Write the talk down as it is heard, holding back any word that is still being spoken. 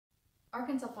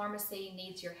Arkansas Pharmacy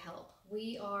needs your help.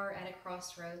 We are at a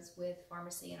crossroads with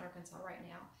pharmacy in Arkansas right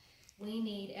now. We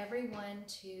need everyone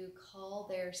to call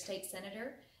their state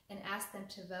senator and ask them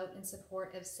to vote in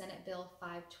support of Senate Bill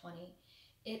 520.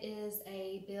 It is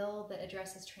a bill that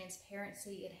addresses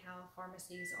transparency in how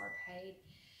pharmacies are paid.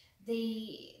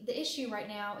 The issue right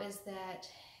now is that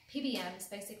PBMs,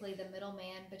 basically the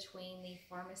middleman between the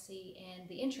pharmacy and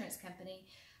the insurance company,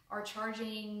 are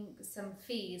charging some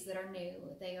fees that are new.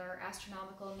 They are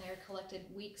astronomical and they're collected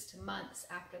weeks to months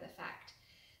after the fact.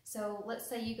 So let's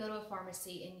say you go to a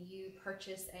pharmacy and you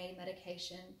purchase a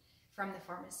medication from the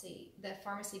pharmacy. The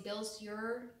pharmacy bills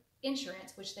your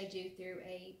insurance, which they do through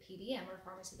a PBM or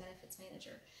pharmacy benefits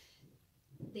manager.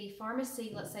 The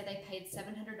pharmacy, let's say they paid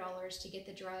 $700 to get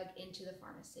the drug into the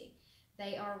pharmacy.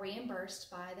 They are reimbursed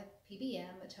by the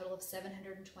PBM a total of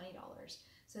 $720.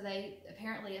 So they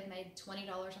apparently have made $20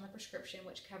 on the prescription,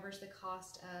 which covers the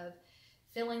cost of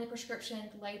filling the prescription,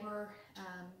 labor,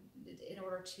 in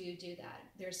order to do that.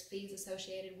 There's fees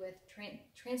associated with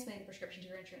transmitting the prescription to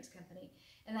your insurance company,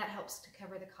 and that helps to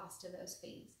cover the cost of those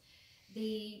fees.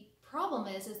 The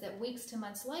problem is that weeks to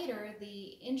months later,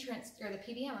 the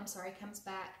PBM, comes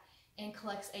back and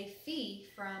collects a fee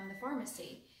from the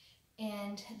pharmacy.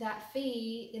 And that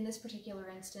fee, in this particular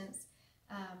instance,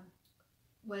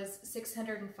 was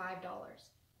 $605.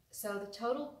 So the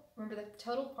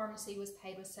total pharmacy was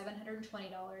paid was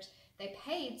 $720. They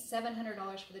paid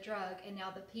 $700 for the drug, and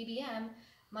now the PBM,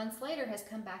 months later, has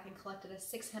come back and collected a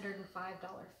 $605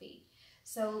 fee.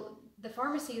 So the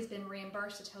pharmacy has been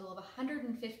reimbursed a total of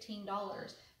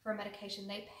 $115 for a medication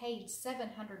they paid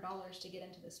 $700 to get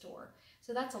into the store.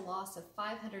 So that's a loss of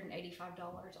 $585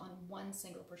 on one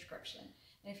single prescription.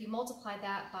 And if you multiply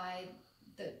that by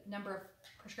the number of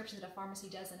prescriptions that a pharmacy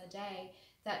does in a day,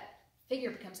 that figure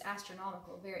becomes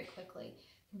astronomical very quickly.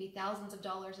 It can be thousands of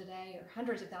dollars a day or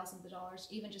hundreds of thousands of dollars,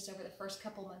 even just over the first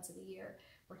couple months of the year.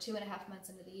 We're 2.5 months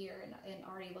into the year and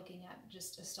already looking at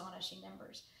just astonishing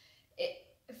numbers.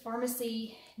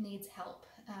 Pharmacy needs help.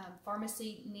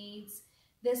 Pharmacy needs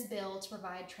this bill to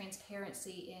provide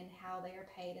transparency in how they are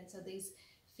paid, and so these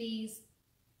fees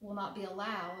will not be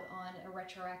allowed on a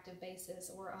retroactive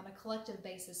basis or on a collective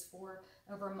basis for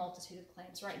over a multitude of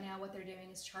claims. Right now what they're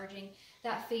doing is charging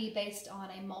that fee based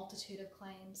on a multitude of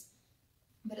claims,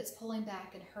 but it's pulling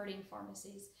back and hurting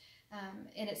pharmacies.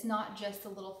 And it's not just the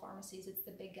little pharmacies, it's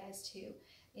the big guys too.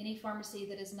 Any pharmacy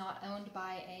that is not owned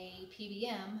by a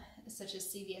PBM, such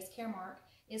as CVS Caremark,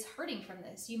 is hurting from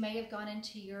this. You may have gone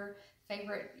into your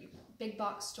favorite big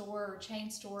box store or chain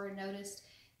store and noticed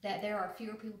that there are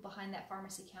fewer people behind that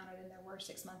pharmacy counter than there were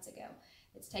 6 months ago.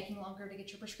 It's taking longer to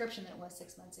get your prescription than it was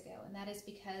 6 months ago. And that is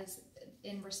because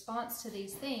in response to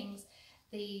these things,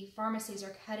 the pharmacies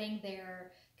are cutting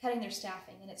their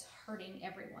staffing, and it's hurting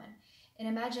everyone. And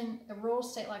imagine a rural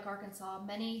state like Arkansas,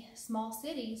 many small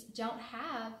cities don't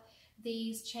have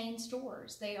these chain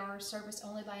stores. They are serviced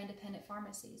only by independent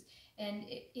pharmacies. And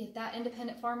if that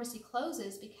independent pharmacy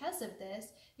closes because of this,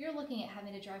 you're looking at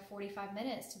having to drive 45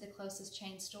 minutes to the closest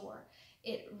chain store.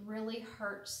 It really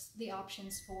hurts the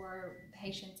options for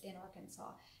patients in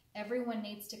Arkansas. Everyone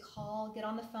needs to get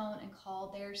on the phone and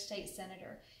call their state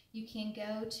senator. You can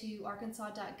go to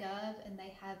arkansas.gov and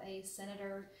they have a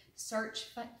senator search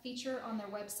feature on their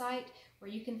website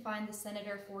where you can find the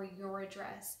senator for your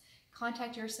address.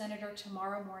 Contact your senator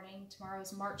tomorrow morning. Tomorrow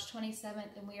is March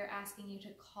 27th, and we are asking you to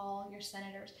call your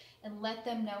senators and let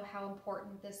them know how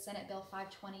important this Senate Bill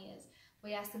 520 is.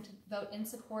 We ask them to vote in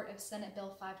support of Senate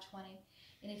Bill 520.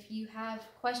 And if you have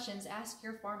questions, ask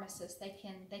your pharmacist. They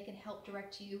can help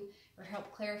direct you or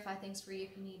help clarify things for you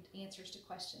if you need answers to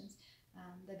questions.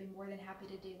 They'd be more than happy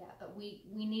to do that. But we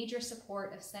need your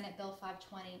support of Senate Bill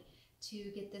 520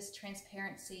 to get this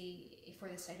transparency for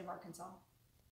the state of Arkansas.